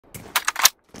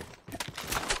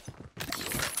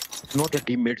not a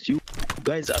teammates. You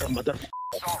guys are a mother.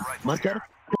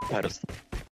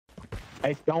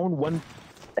 I found one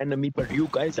enemy, but you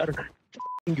guys are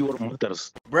your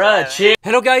mothers. Bruh, chill.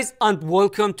 Hello guys and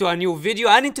welcome to a new video,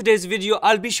 and in today's video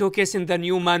I'll be showcasing the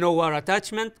new Manowar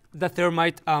attachment, the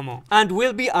Thermite ammo. And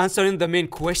we'll be answering the main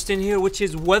question here, which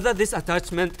is whether this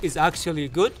attachment is actually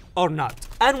good or not,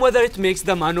 and whether it makes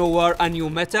the Manowar a new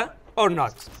meta or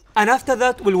not. And after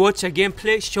that we'll watch a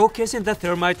gameplay showcasing the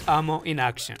Thermite ammo in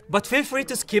action. But feel free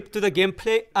to skip to the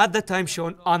gameplay at the time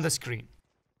shown on the screen.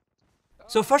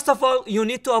 So first of all, you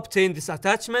need to obtain this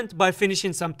attachment by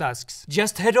finishing some tasks.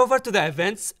 Just head over to the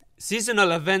events,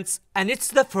 seasonal events, and it's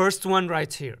the first one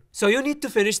right here. So you need to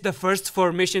finish the first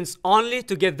 4 missions only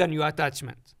to get the new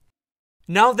attachment.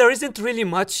 Now there isn't really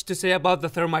much to say about the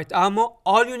Thermite ammo.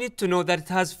 All you need to know that it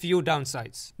has few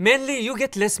downsides. Mainly you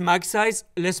get less mag size,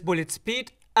 less bullet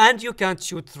speed, and you can't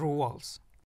shoot through walls.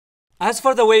 As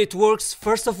for the way it works,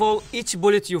 first of all, each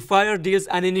bullet you fire deals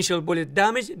an initial bullet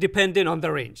damage depending on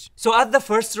the range. So at the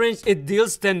first range it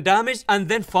deals 10 damage and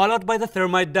then followed by the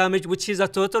Thermite damage, which is a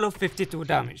total of 52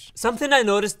 damage. Something I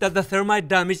noticed that the Thermite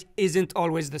damage isn't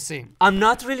always the same. I'm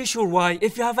not really sure why.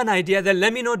 If you have an idea, then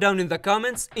let me know down in the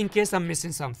comments in case I'm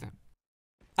missing something.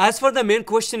 As for the main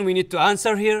question we need to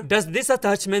answer here, does this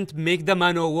attachment make the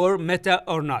Manowar meta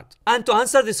or not? And to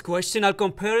answer this question, I'll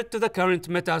compare it to the current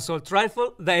meta assault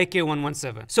rifle, the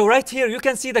AK-117. So right here, you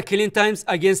can see the killing times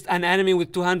against an enemy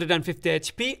with 250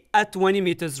 HP at 20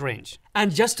 meters range.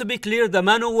 And just to be clear, the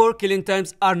Manowar killing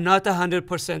times are not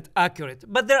 100% accurate,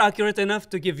 but they're accurate enough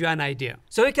to give you an idea.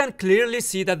 So you can clearly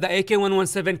see that the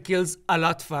AK-117 kills a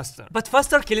lot faster. But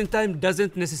faster killing time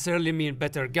doesn't necessarily mean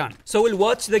better gun. So we'll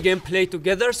watch the gameplay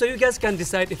together so you guys can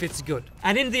decide if it's good.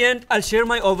 And in the end, I'll share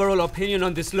my overall opinion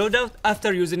on this loadout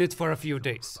after using it for a few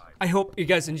days. I hope you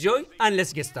guys enjoy, and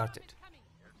let's get started.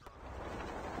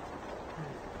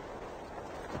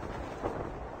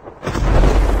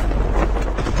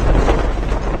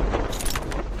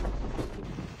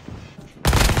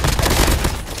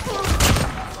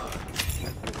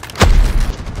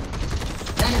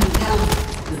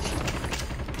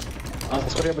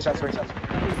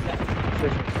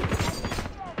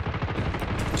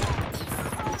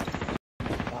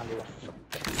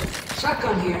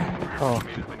 Shotgun here. Oh.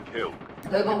 Has been killed.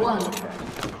 Level 1.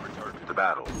 Return to the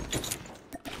battle.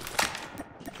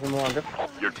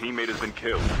 Your teammate has been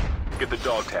killed. Get the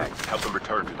dog tags. Help them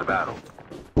return to the battle.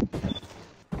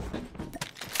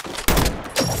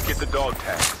 Get the dog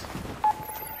tags.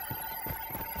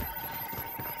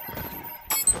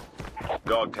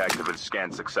 Dog tags have been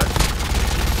scanned successfully.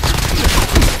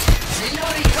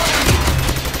 Reloading, cover me.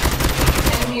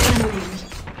 Enemy removed.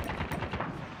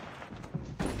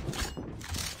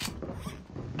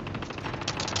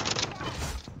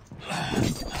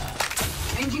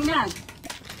 Changing mag.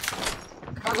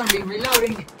 Cover me,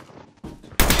 reloading.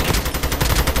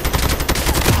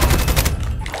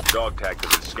 Dog tags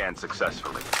have been scanned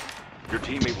successfully. Your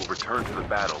teammate will return to the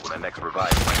battle when the next revive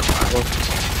fight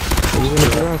arrives.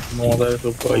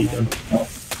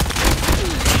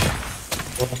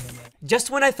 Just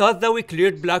when I thought that we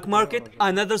cleared Black Market,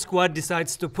 another squad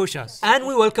decides to push us, and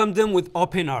we welcome them with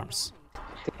open arms.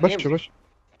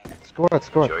 Squad.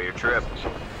 Enjoy your trip.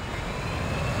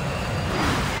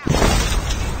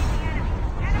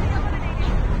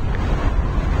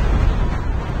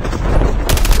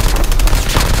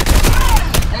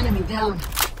 Enemy down.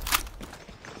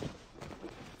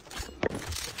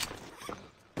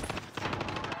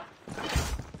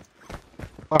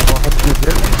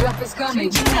 Drop is coming.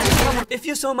 If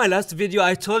you saw my last video,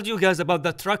 I told you guys about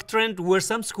the truck trend where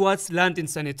some squads land in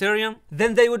Sanitarium,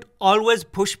 then they would always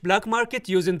push Black Market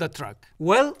using the truck.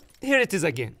 Well, here it is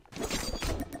again.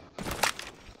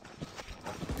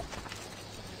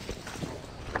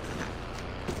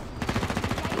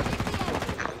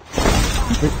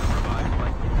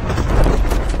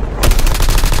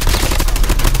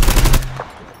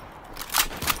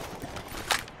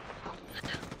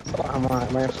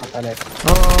 ما يخاف عليك.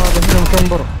 هذا هنا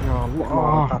مكمبر. يا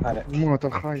الله. يخاف عليك. الموت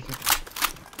الخايسة.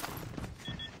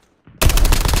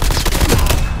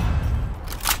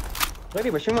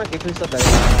 غريبة شو ما كيف نصدق.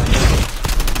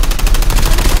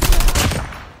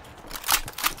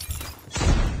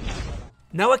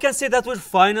 Now I can say that we're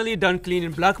finally done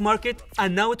cleaning Black Market,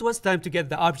 and now it was time to get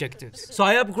the objectives. So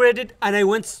I upgraded and I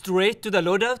went straight to the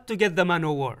loadout to get the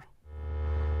Manowar.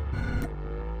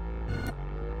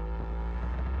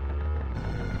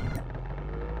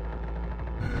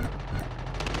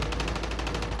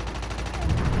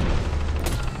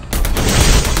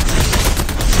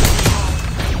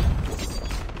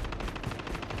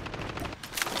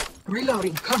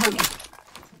 Reloading, cover me.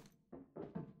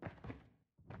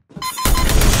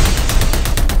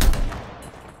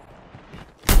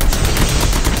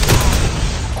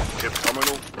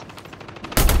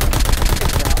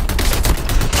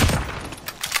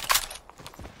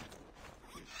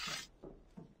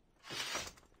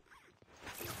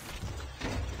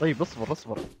 طيب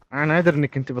اصبر. انا ادري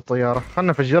انك انت بالطياره،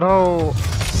 خلنا نفجرها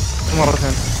مرة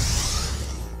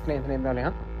ثانية. اثنين بالي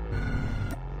ها.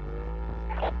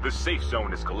 The safe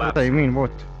zone is collapsing. يمين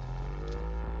موت.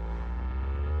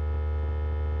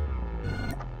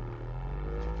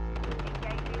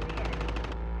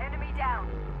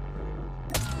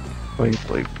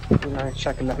 طيب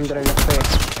شكل الحمد لله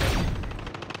كويس.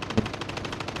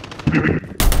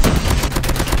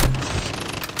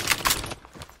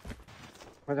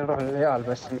 بدنا نروح للعيال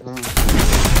بس ما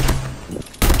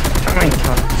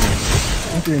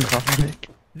ينخاف عليك.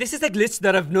 This is a glitch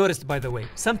that I've noticed, by the way.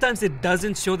 Sometimes it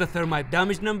doesn't show the thermite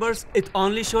damage numbers, it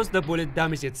only shows the bullet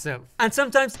damage itself. And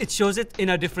sometimes it shows it in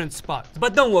a different spot.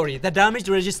 But don't worry, the damage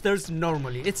registers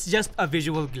normally. It's just a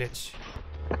visual glitch.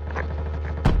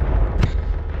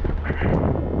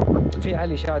 في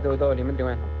علي شادو ذولي مدري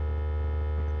وينهم.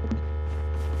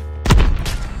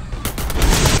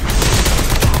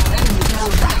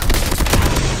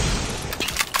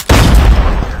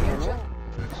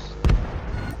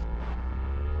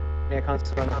 كان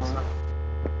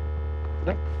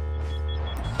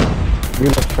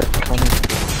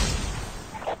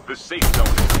The safe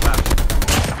zone is collapsing.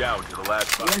 Down to the last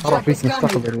five. ترى فيك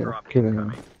مستقبل كذا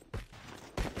يعني.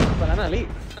 انا لي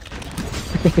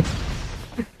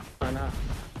انا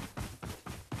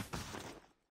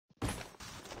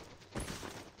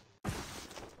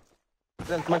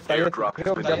نزلت مقطع يوم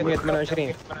جاب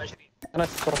 128 انا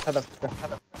صرت هدف.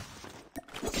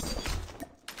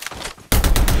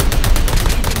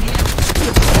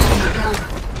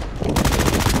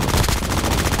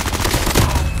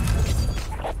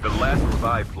 The last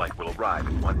revived flight will arrive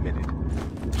in 1 minute.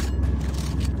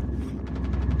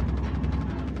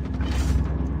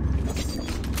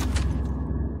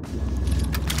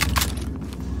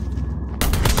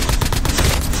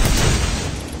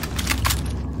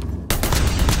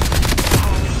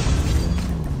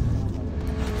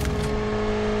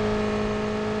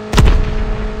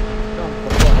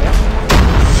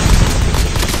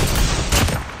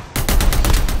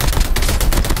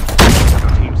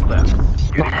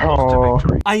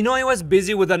 I know I was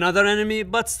busy with another enemy,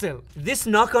 but still, this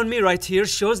knock on me right here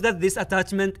shows that this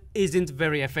attachment isn't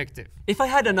very effective. If I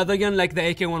had another gun like the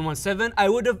AK-117, I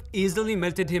would have easily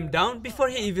melted him down before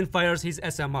he even fires his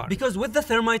SMR. Because with the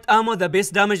thermite ammo, the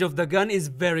base damage of the gun is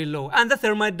very low, and the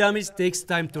thermite damage takes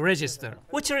time to register,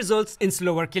 which results in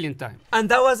slower killing time. And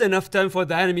that was enough time for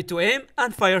the enemy to aim and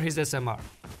fire his SMR.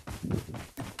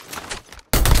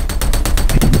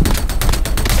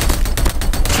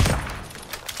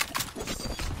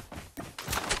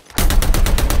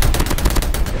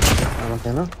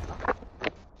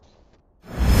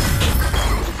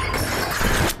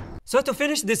 So to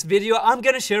finish this video, I'm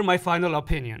gonna share my final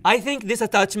opinion. I think this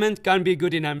attachment can be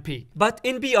good in MP, but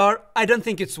in BR, I don't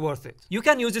think it's worth it. You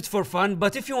can use it for fun,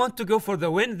 but if you want to go for the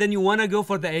win, then you wanna go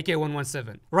for the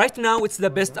AK-117. Right now, it's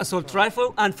the best assault rifle,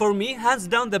 and for me, hands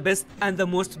down the best and the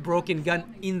most broken gun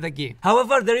in the game.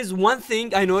 However, there is one thing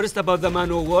I noticed about the Man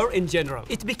of War in general.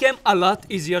 It became a lot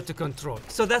easier to control,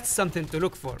 so that's something to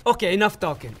look for. Okay, enough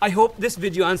talking. I hope this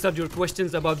video answered your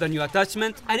questions about the new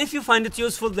attachment, and if you find it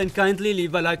useful, then kindly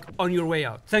leave a like on your way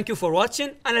out. Thank you for watching,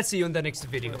 and I'll see you in the next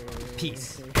video.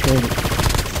 Peace.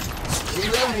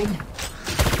 Reloading.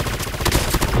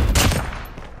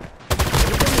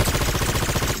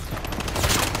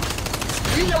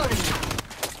 Reloading.